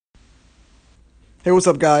Hey, what's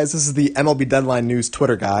up, guys? This is the MLB Deadline News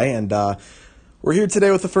Twitter guy, and we're here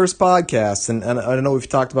today with the first podcast. And I know we've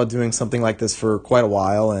talked about doing something like this for quite a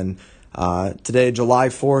while, and today, July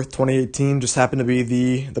 4th, 2018, just happened to be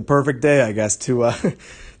the perfect day, I guess, to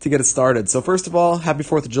to get it started. So first of all, happy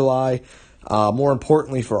 4th of July. More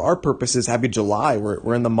importantly, for our purposes, happy July.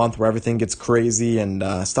 We're in the month where everything gets crazy and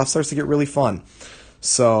stuff starts to get really fun.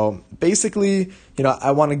 So basically, I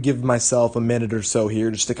want to give myself a minute or so here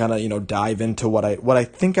just to kind of, dive into what I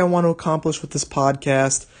think I want to accomplish with this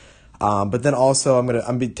podcast. But then also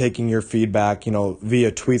I'm be taking your feedback,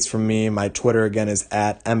 via tweets from me. My Twitter again is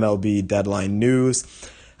at MLB Deadline News.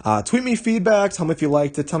 Tweet me feedback. Tell me if you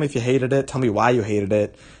liked it. Tell me if you hated it. Tell me why you hated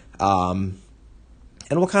it. And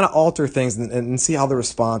we'll kind of alter things and see how the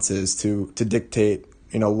response is to dictate,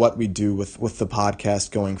 what we do with the podcast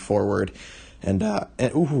going forward. And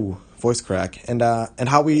voice crack, and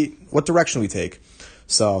what direction we take.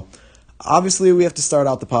 So obviously we have to start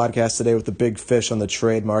out the podcast today with the big fish on the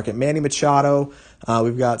trade market, Manny Machado.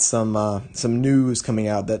 We've got some news coming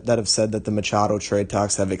out that have said that the Machado trade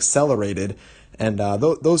talks have accelerated, and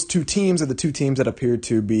those two teams are the two teams that appear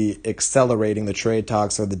to be accelerating the trade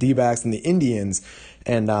talks are the D-backs and the Indians.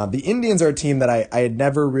 And the Indians are a team that I had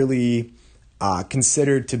never really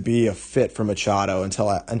considered to be a fit for Machado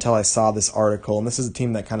until I saw this article. And this is a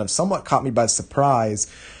team that kind of somewhat caught me by surprise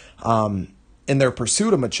in their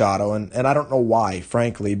pursuit of Machado. And I don't know why,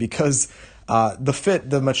 frankly, because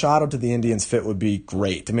the Machado to the Indians fit would be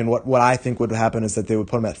great. I mean, what I think would happen is that they would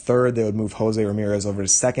put him at third. They would move Jose Ramirez over to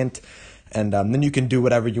second. And then you can do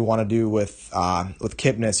whatever you want to do with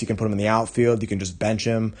Kipnis. You can put him in the outfield. You can just bench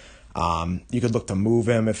him. You could look to move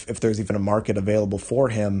him if there's even a market available for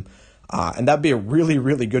him. And that'd be a really,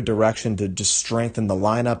 really good direction to just strengthen the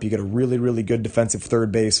lineup. You get a really, really good defensive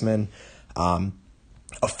third baseman.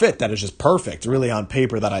 A fit that is just perfect, really on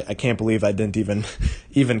paper, that I can't believe I didn't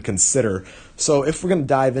even consider. So if we're going to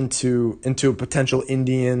dive into a potential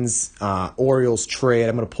Indians Orioles trade,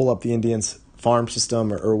 I'm going to pull up the Indians farm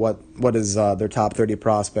system or what is their top 30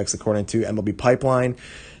 prospects according to MLB Pipeline,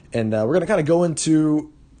 and we're going to kind of go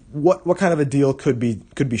into what kind of a deal could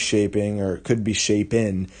be shaping, or could be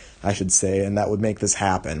shaping, I should say, and that would make this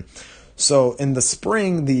happen. So in the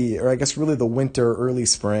spring, or I guess really the winter, early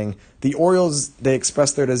spring, the Orioles, they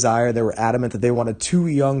expressed their desire. They were adamant that they wanted two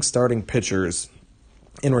young starting pitchers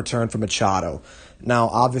in return for Machado. Now,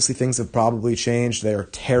 obviously, things have probably changed. They're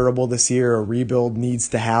terrible this year. A rebuild needs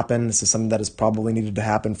to happen. This is something that has probably needed to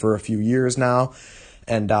happen for a few years now.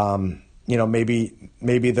 And,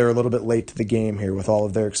 maybe they're a little bit late to the game here with all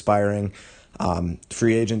of their expiring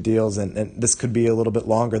free agent deals, and this could be a little bit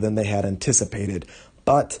longer than they had anticipated.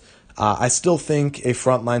 But I still think a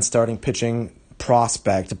frontline starting pitching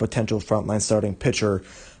prospect, a potential frontline starting pitcher,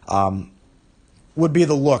 would be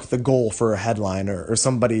the goal for a headline or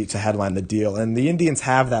somebody to headline the deal. And the Indians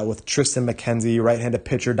have that with Triston McKenzie, right-handed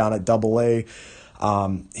pitcher down at Double-A.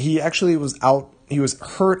 He actually was out. He was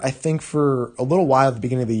hurt, I think, for a little while at the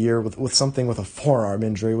beginning of the year with something with a forearm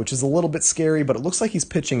injury, which is a little bit scary, but it looks like he's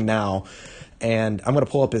pitching now. And I'm going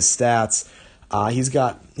to pull up his stats.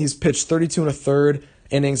 He's pitched 32 and a third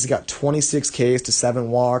innings. He's got 26 Ks to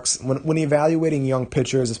 7 walks. When evaluating young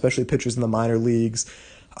pitchers, especially pitchers in the minor leagues,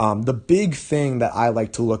 the big thing that I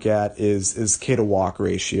like to look at is K to walk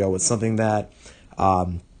ratio. It's something that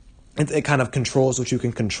it kind of controls what you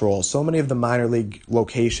can control. So many of the minor league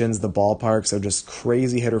locations, the ballparks, are just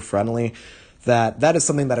crazy hitter friendly. That is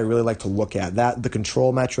something that I really like to look at. That the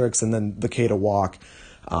control metrics, and then the K to walk.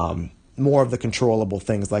 More of the controllable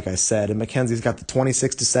things, like I said. And McKenzie's got the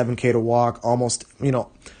 26 to 7 K to walk, almost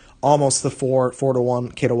the 4 to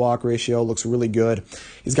 1 K to walk ratio. Looks really good.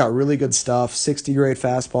 He's got really good stuff. 60 grade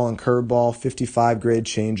fastball and curveball, 55 grade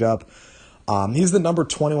changeup. He's the number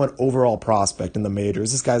 21 overall prospect in the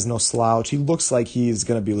majors. This guy's no slouch. He looks like he's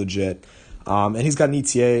going to be legit. And he's got an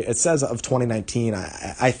ETA, it says, of 2019.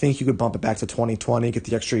 I think you could bump it back to 2020, get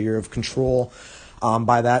the extra year of control.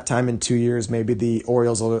 By that time, in 2 years, maybe the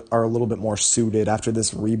Orioles are a little bit more suited after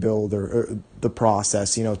this rebuild or the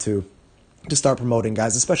process, to start promoting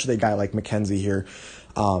guys, especially a guy like McKenzie here,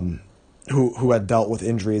 who had dealt with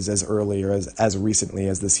injuries as early or as recently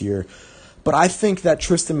as this year. But I think that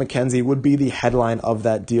Triston McKenzie would be the headline of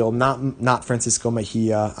that deal, not Francisco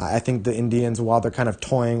Mejia. I think the Indians, while they're kind of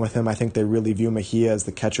toying with him, I think they really view Mejia as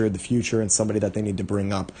the catcher of the future and somebody that they need to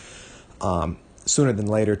bring up sooner than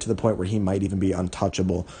later, to the point where he might even be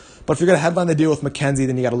untouchable. But if you're going to headline the deal with McKenzie,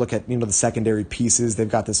 then you got to look at the secondary pieces. They've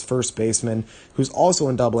got this first baseman who's also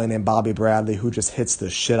in Double-A named Bobby Bradley, who just hits the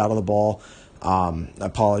shit out of the ball. I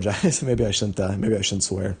apologize. Maybe I shouldn't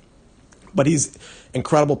swear. but he's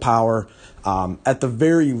incredible power. At the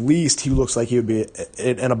very least, he looks like he would be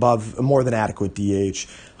an above more than adequate DH,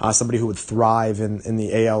 somebody who would thrive in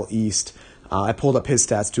the AL East. I pulled up his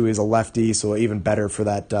stats too. He's a lefty, so even better for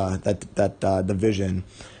that division.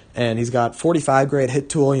 And he's got 45 grade hit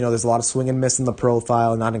tool. You know, there's a lot of swing and miss in the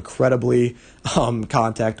profile, not incredibly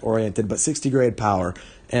contact oriented, but 60 grade power.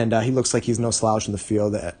 And he looks like he's no slouch in the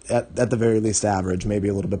field, at the very least average, maybe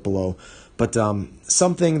a little bit below. But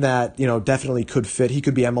something that, you know, definitely could fit. He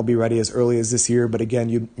could be MLB ready as early as this year, but again,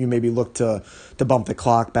 you maybe look to bump the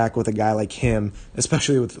clock back with a guy like him,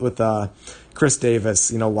 especially with Chris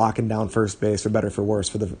Davis, you know, locking down first base for better for worse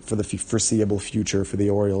for the foreseeable future for the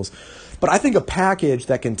Orioles. But I think a package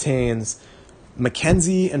that contains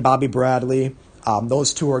McKenzie and Bobby Bradley,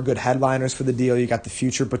 those two are good headliners for the deal. You got the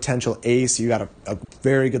future potential ace. You got a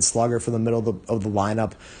very good slugger for the middle of the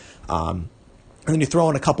lineup. And then you throw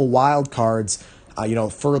in a couple wild cards, you know,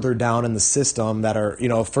 further down in the system that are, you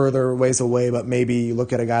know, further ways away, but maybe you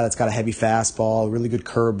look at a guy that's got a heavy fastball, a really good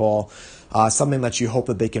curveball, something that you hope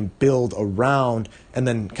that they can build around and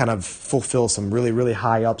then kind of fulfill some really, really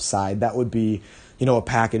high upside. That would be, you know, a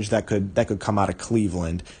package that could come out of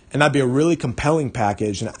Cleveland. And that'd be a really compelling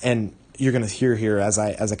package. And you're going to hear here as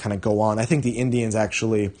I kind of go on. I think the Indians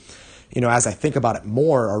actually, you know, as I think about it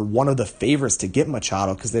more, are one of the favorites to get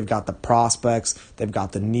Machado because they've got the prospects, they've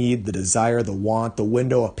got the need, the desire, the want. The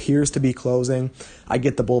window appears to be closing. I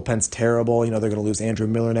get the bullpen's terrible. You know, they're going to lose Andrew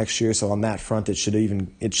Miller next year, so on that front, it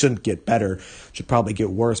shouldn't get better. It should probably get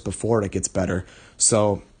worse before it gets better.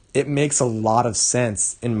 So it makes a lot of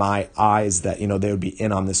sense in my eyes that, you know, they would be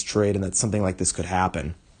in on this trade and that something like this could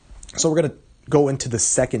happen. So we're going to go into the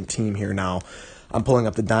second team here now. I'm pulling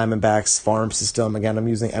up the Diamondbacks farm system. Again, I'm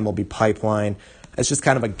using MLB Pipeline. It's just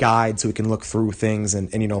kind of a guide so we can look through things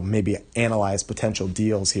and you know, maybe analyze potential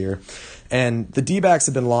deals here. And the D-backs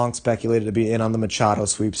have been long speculated to be in on the Machado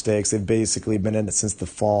sweepstakes. They've basically been in it since the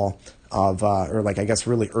fall of, or like I guess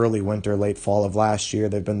really early winter, late fall of last year.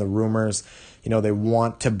 They've been the rumors. You know, they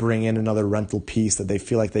want to bring in another rental piece that they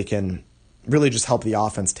feel like they can really just help the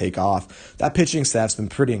offense take off. That pitching staff's been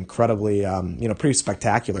pretty incredibly, pretty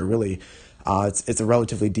spectacular, really. It's a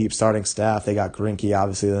relatively deep starting staff. They got Greinke,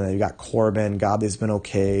 obviously. Then they got Corbin. Godley's been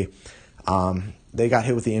okay. They got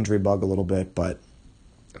hit with the injury bug a little bit, but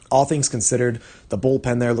all things considered, the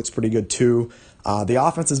bullpen there looks pretty good too. The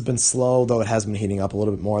offense has been slow, though it has been heating up a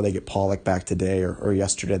little bit more. They get Pollock back today or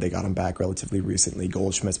yesterday. They got him back relatively recently.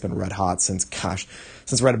 Goldschmidt's been red hot since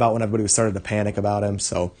right about when everybody started to panic about him.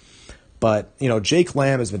 So. But, you know, Jake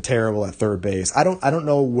Lamb has been terrible at third base. I don't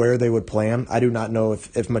know where they would play him. I do not know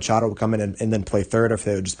if Machado would come in and then play third or if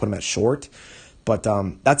they would just put him at short. But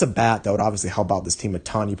that's a bat that would obviously help out this team a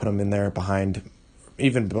ton. You put him in there behind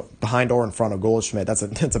or in front of Goldschmidt. That's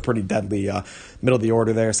a pretty deadly middle of the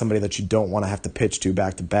order there, somebody that you don't want to have to pitch to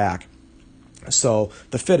back to back. So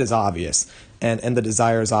the fit is obvious, and the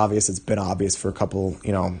desire is obvious. It's been obvious for a couple,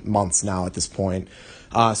 you know, months now at this point.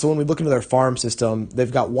 So when we look into their farm system,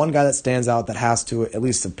 they've got one guy that stands out that has to, at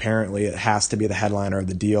least apparently, it has to be the headliner of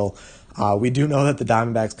the deal. We do know that the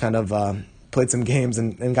Diamondbacks kind of played some games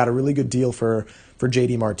and got a really good deal for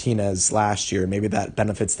JD Martinez last year. Maybe that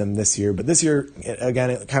benefits them this year. But this year,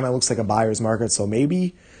 again, it kind of looks like a buyer's market. So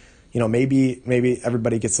maybe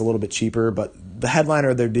everybody gets a little bit cheaper. But the headliner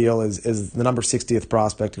of their deal is the number 60th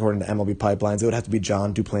prospect according to MLB Pipelines. It would have to be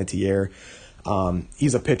John Duplantier.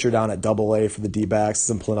 He's a pitcher down at Double-A for the D-backs.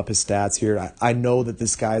 I'm pulling up his stats here. I know that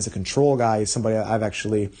this guy is a control guy. He's somebody I've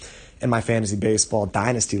actually, in my fantasy baseball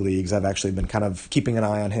dynasty leagues, I've actually been kind of keeping an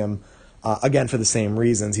eye on him. Again, for the same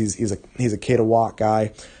reasons. He's a K to walk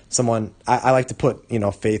guy. Someone I like to put, you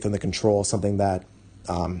know, faith in the control. Something that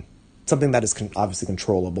is obviously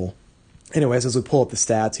controllable. Anyways, as we pull up the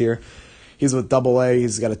stats here. He's with Double-A.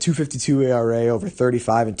 He's got a 2.52 ERA over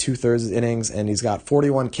 35 and 2/3 innings, and he's got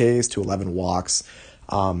 41 Ks to 11 walks.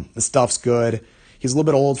 The stuff's good. He's a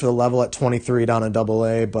little bit old for the level at 23 down in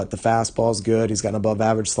Double-A, but the fastball's good. He's got an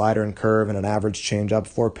above-average slider and curve and an average changeup,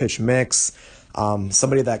 4-pitch mix.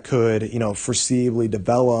 Somebody that could, you know, foreseeably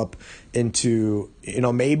develop into, you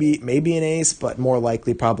know, maybe an ace, but more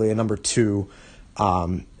likely probably a number 2.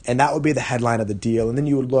 And that would be the headline of the deal. And then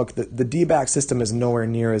you would look, the D-back system is nowhere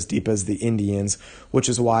near as deep as the Indians, which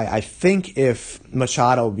is why I think if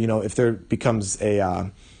Machado, you know, if there becomes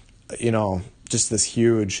a, just this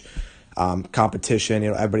huge competition, you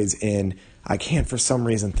know, everybody's in. I can't for some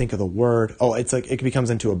reason think of the word. Oh, it's like it becomes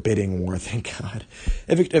into a bidding war, thank God.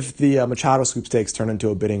 If the Machado sweepstakes turn into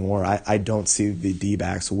a bidding war, I don't see the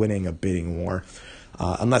D-backs winning a bidding war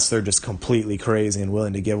unless they're just completely crazy and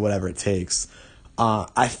willing to give whatever it takes.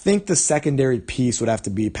 I think the secondary piece would have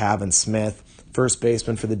to be Pavin Smith. first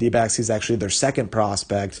baseman for the D-backs. He's actually their second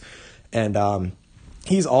prospect, and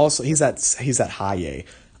he's at high A.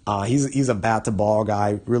 He's a bat to ball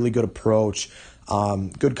guy, really good approach,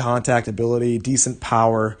 good contact ability, decent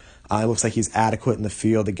power. It looks like he's adequate in the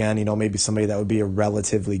field. Again, maybe somebody that would be a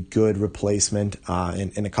relatively good replacement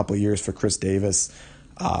in a couple of years for Chris Davis.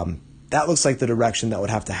 That looks like the direction that would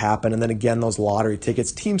have to happen. And then again, those lottery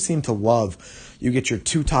tickets, teams seem to love. You get your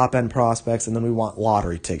 2 top-end prospects, and then we want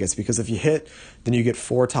lottery tickets, because if you hit, then you get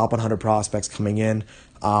 4 top 100 prospects coming in.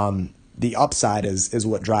 The upside is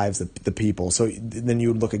what drives the people. So then you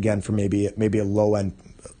would look again for maybe a low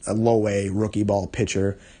A rookie ball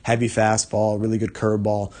pitcher, heavy fastball, really good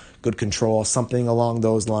curveball, good control, something along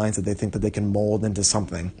those lines that they think that they can mold into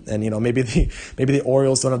something. And maybe the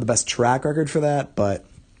Orioles don't have the best track record for that, but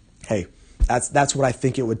hey, that's what I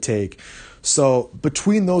think it would take. So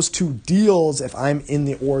between those 2 deals, if I'm in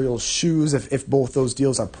the Orioles' shoes, if both those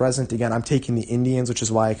deals are present, again, I'm taking the Indians, which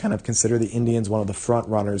is why I kind of consider the Indians one of the front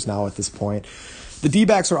runners now at this point. The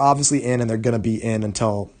D-backs are obviously in, and they're going to be in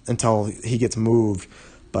until he gets moved.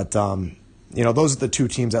 But those are the 2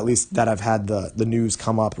 teams, at least, that I've had the news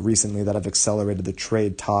come up recently that have accelerated the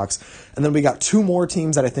trade talks. And then we got 2 more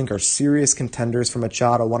teams that I think are serious contenders for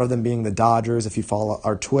Machado, one of them being the Dodgers. If you follow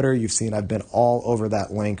our Twitter, you've seen I've been all over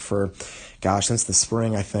that link since the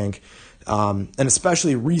spring, I think. And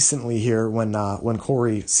especially recently here when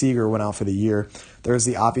Corey Seager went out for the year, there's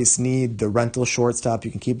the obvious need, the rental shortstop.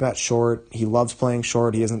 You can keep that short. He loves playing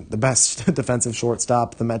short. He isn't the best defensive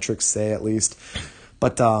shortstop, the metrics say at least.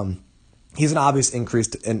 But he's an obvious increase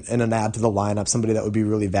and an add to the lineup, somebody that would be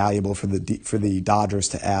really valuable for the Dodgers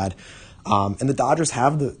to add. And the Dodgers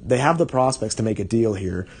have the prospects to make a deal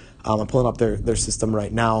here. I'm pulling up their system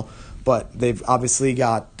right now, but they've obviously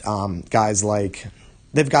got guys like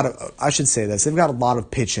they've got a lot of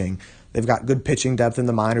pitching. They've got good pitching depth in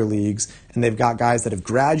the minor leagues, and they've got guys that have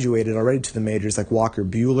graduated already to the majors like Walker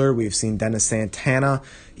Buehler. We've seen Dennis Santana,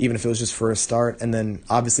 even if it was just for a start, and then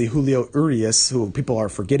obviously Julio Urias, who people are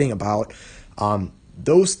forgetting about.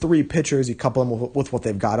 Those 3 pitchers, you couple them with what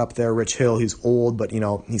they've got up there. Rich Hill, he's old, but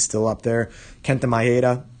he's still up there. Kenta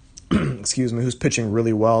Maeda, excuse me, who's pitching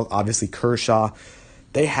really well. Obviously Kershaw.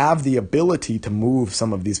 They have the ability to move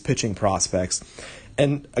some of these pitching prospects.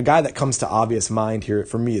 And a guy that comes to obvious mind here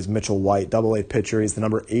for me is Mitchell White, Double-A pitcher. He's the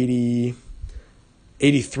number 83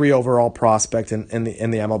 overall prospect in the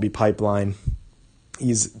MLB pipeline.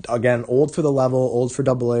 He's, again, old for the level, old for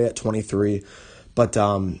Double-A at 23. But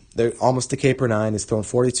they're almost to K per 9. He's thrown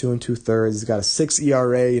 42 2/3. He's got a 6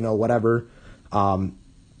 ERA, whatever.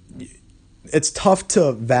 It's tough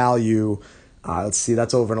to value. Let's see,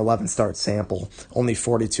 that's over an 11-start sample, only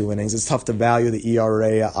 42 innings. It's tough to value. The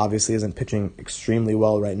ERA obviously isn't pitching extremely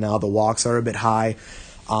well right now. The walks are a bit high.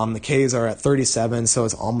 The Ks are at 37, so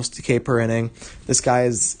it's almost a K per inning. This guy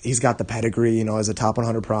he's got the pedigree, as a top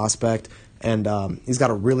 100 prospect, and he's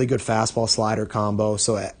got a really good fastball slider combo.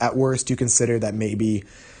 So at worst, you consider that maybe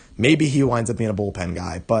he winds up being a bullpen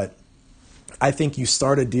guy. But I think you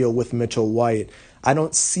start a deal with Mitchell White. I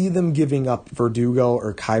don't see them giving up Verdugo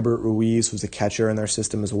or Keibert Ruiz, who's a catcher in their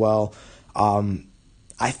system as well.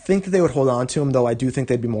 I think that they would hold on to him, though I do think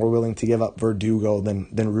they'd be more willing to give up Verdugo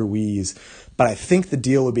than Ruiz. But I think the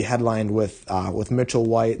deal would be headlined with Mitchell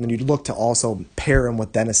White, and then you'd look to also pair him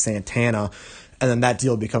with Dennis Santana, and then that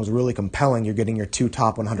deal becomes really compelling. You're getting your 2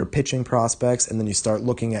 top 100 pitching prospects, and then you start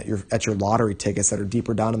looking at your lottery tickets that are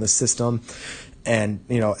deeper down in the system. And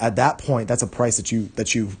at that point, that's a price that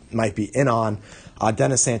you might be in on.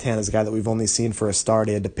 Dennis Santana is a guy that we've only seen for a start.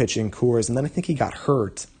 He had to pitch in Coors, and then I think he got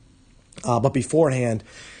hurt. But beforehand,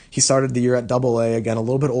 he started the year at Double-A, again, a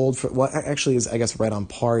little bit old for what actually is, I guess, right on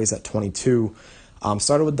par. He's at 22.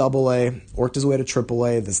 Started with Double-A, worked his way to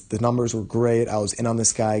Triple-A. The numbers were great. I was in on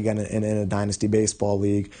this guy again in a Dynasty Baseball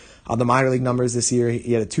League. The minor league numbers this year,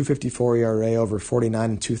 he had a 2.54 ERA over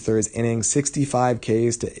 49 2/3 innings, 65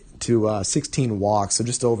 Ks to 16 walks, so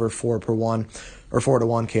just over 4 per 1 or 4 to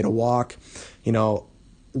 1 K to walk.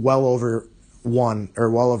 Well over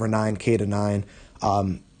 9 K to 9.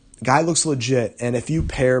 Guy looks legit, and if you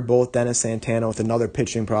pair both Dennis Santana with another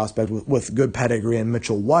pitching prospect with good pedigree and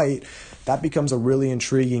Mitchell White, that becomes a really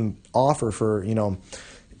intriguing offer for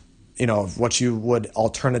what you would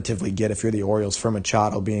alternatively get if you're the Orioles for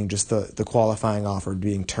Machado, being just the qualifying offer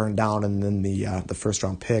being turned down and then the first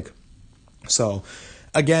round pick. So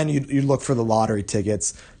again, you look for the lottery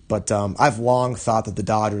tickets. But I've long thought that the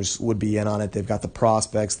Dodgers would be in on it. They've got the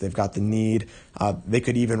prospects. They've got the need. They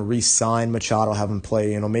could even re-sign Machado, have him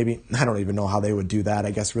play, maybe, I don't even know how they would do that,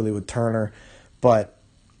 I guess really with Turner. But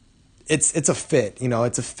it's a fit.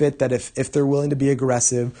 It's a fit that if they're willing to be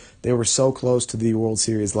aggressive, they were so close to the World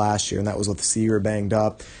Series last year, and that was with Seager banged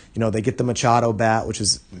up. They get the Machado bat, which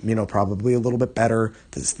is, probably a little bit better.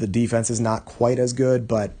 The defense is not quite as good,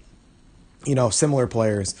 but, similar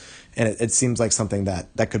players. And it seems like something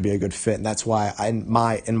that could be a good fit. And that's why in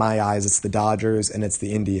my eyes, it's the Dodgers and it's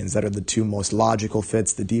the Indians that are the two most logical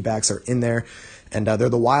fits. The D-backs are in there, and they're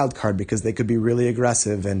the wild card because they could be really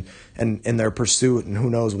aggressive and in their pursuit, and who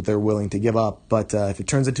knows what they're willing to give up. But if it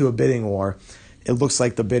turns into a bidding war, it looks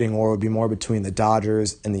like the bidding war would be more between the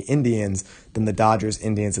Dodgers and the Indians than the Dodgers,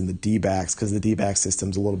 Indians, and the D-backs, because the D-back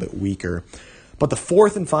system's a little bit weaker. But the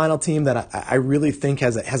fourth and final team that I really think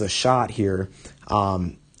has a shot here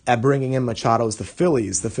at bringing in Machado is the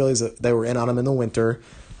Phillies. The Phillies, they were in on him in the winter.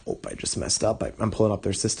 Oh, I just messed up. I'm pulling up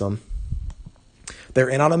their system. They're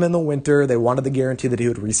in on him in the winter. They wanted the guarantee that he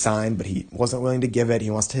would resign, but he wasn't willing to give it. He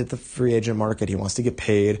wants to hit the free agent market. He wants to get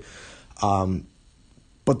paid.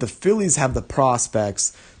 But the Phillies have the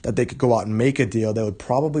prospects that they could go out and make a deal. They would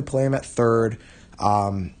probably play him at third.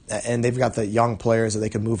 And they've got the young players that they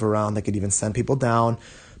could move around. They could even send people down.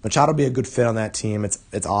 Machado would be a good fit on that team.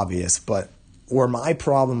 It's obvious. But where my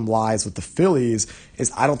problem lies with the Phillies is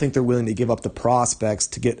I don't think they're willing to give up the prospects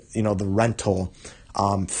to get, the rental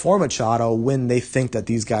for Machado when they think that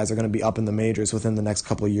these guys are going to be up in the majors within the next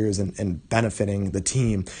couple of years and benefiting the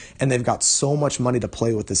team. And they've got so much money to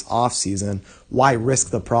play with this offseason. Why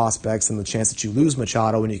risk the prospects and the chance that you lose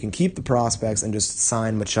Machado when you can keep the prospects and just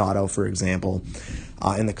sign Machado, for example,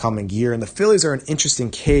 in the coming year? And the Phillies are an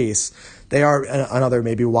interesting case. They are another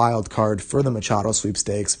maybe wild card for the Machado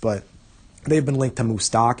sweepstakes, but they've been linked to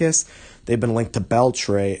Moustakas. They've been linked to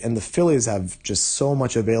Beltre, and the Phillies have just so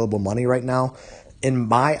much available money right now. In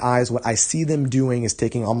my eyes, what I see them doing is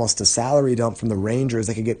taking almost a salary dump from the Rangers.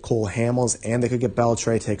 They could get Cole Hamels and they could get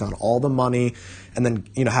Beltre, take on all the money, and then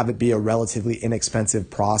have it be a relatively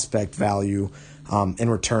inexpensive prospect value in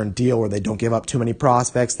return deal where they don't give up too many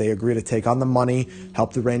prospects. They agree to take on the money,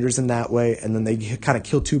 help the Rangers in that way, and then they kind of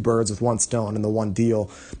kill two birds with one stone in the one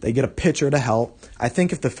deal. They get a pitcher to help. I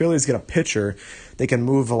think if the Phillies get a pitcher, they can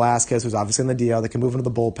move Velasquez, who's obviously in the DL. They can move into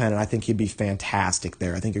the bullpen, and I think he'd be fantastic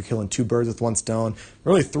there. I think you're killing two birds with one stone,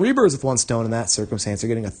 really three birds with one stone in that circumstance. You're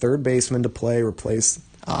getting a third baseman to play, replace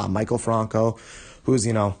Michael Franco, who's,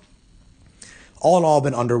 all in all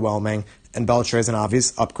been underwhelming. And Beltre is an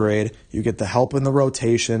obvious upgrade. You get the help in the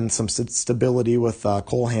rotation, some stability with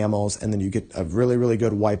Cole Hamels, and then you get a really, really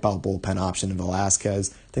good wipeout bullpen option in Velasquez.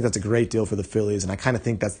 I think that's a great deal for the Phillies, and I kind of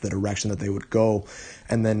think that's the direction that they would go.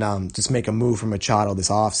 And then just make a move for Machado this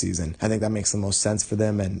offseason. I think that makes the most sense for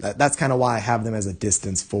them, and that's kind of why I have them as a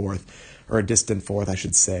distant fourth, I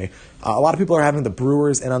should say. A lot of people are having the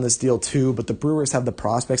Brewers in on this deal too, but the Brewers have the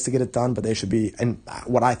prospects to get it done, but they should be, and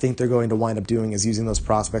what I think they're going to wind up doing is using those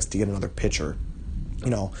prospects to get another pitcher.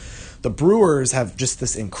 The Brewers have just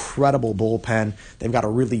this incredible bullpen. They've got a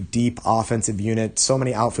really deep offensive unit, so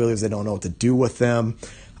many outfielders, they don't know what to do with them.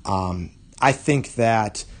 I think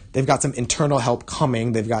that they've got some internal help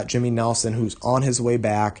coming. They've got Jimmy Nelson, who's on his way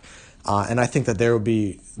back. And I think that there'll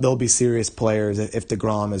be serious players if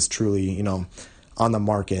DeGrom is truly, on the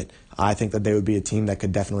market. I think that they would be a team that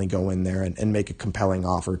could definitely go in there and make a compelling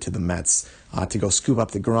offer to the Mets to go scoop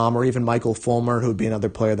up DeGrom, or even Michael Fulmer, who would be another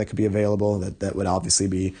player that could be available that would obviously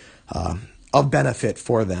be of benefit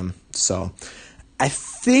for them. So I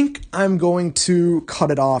think I'm going to cut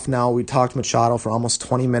it off now. We talked Machado for almost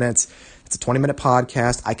 20 minutes. It's a 20-minute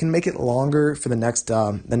podcast. I can make it longer for the next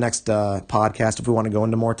podcast if we want to go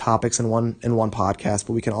into more topics in one podcast.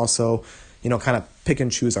 But we can also, kind of pick and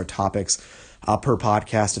choose our topics per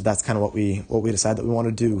podcast if that's kind of what we decide that we want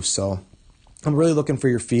to do. So I'm really looking for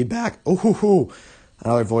your feedback.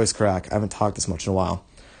 Another voice crack. I haven't talked this much in a while.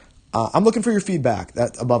 I'm looking for your feedback.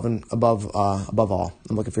 That's above all.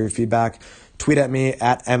 I'm looking for your feedback. Tweet at me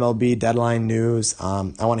at MLB Deadline News.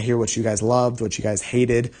 I want to hear what you guys loved, what you guys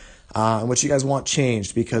hated. And what you guys want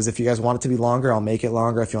changed, because if you guys want it to be longer, I'll make it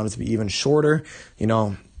longer. If you want it to be even shorter,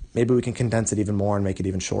 maybe we can condense it even more and make it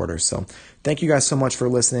even shorter. So thank you guys so much for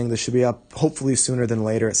listening. This should be up hopefully sooner than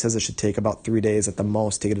later. It says it should take about 3 days at the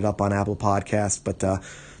most to get it up on Apple Podcasts, but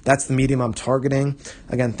that's the medium I'm targeting.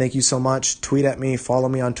 Again, thank you so much. Tweet at me, follow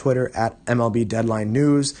me on Twitter at MLB Deadline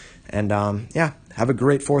News, and have a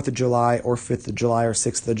great 4th of July or 5th of July or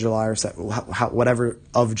 6th of July or whatever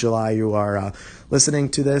of July you are listening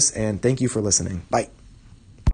to this, and thank you for listening. Bye.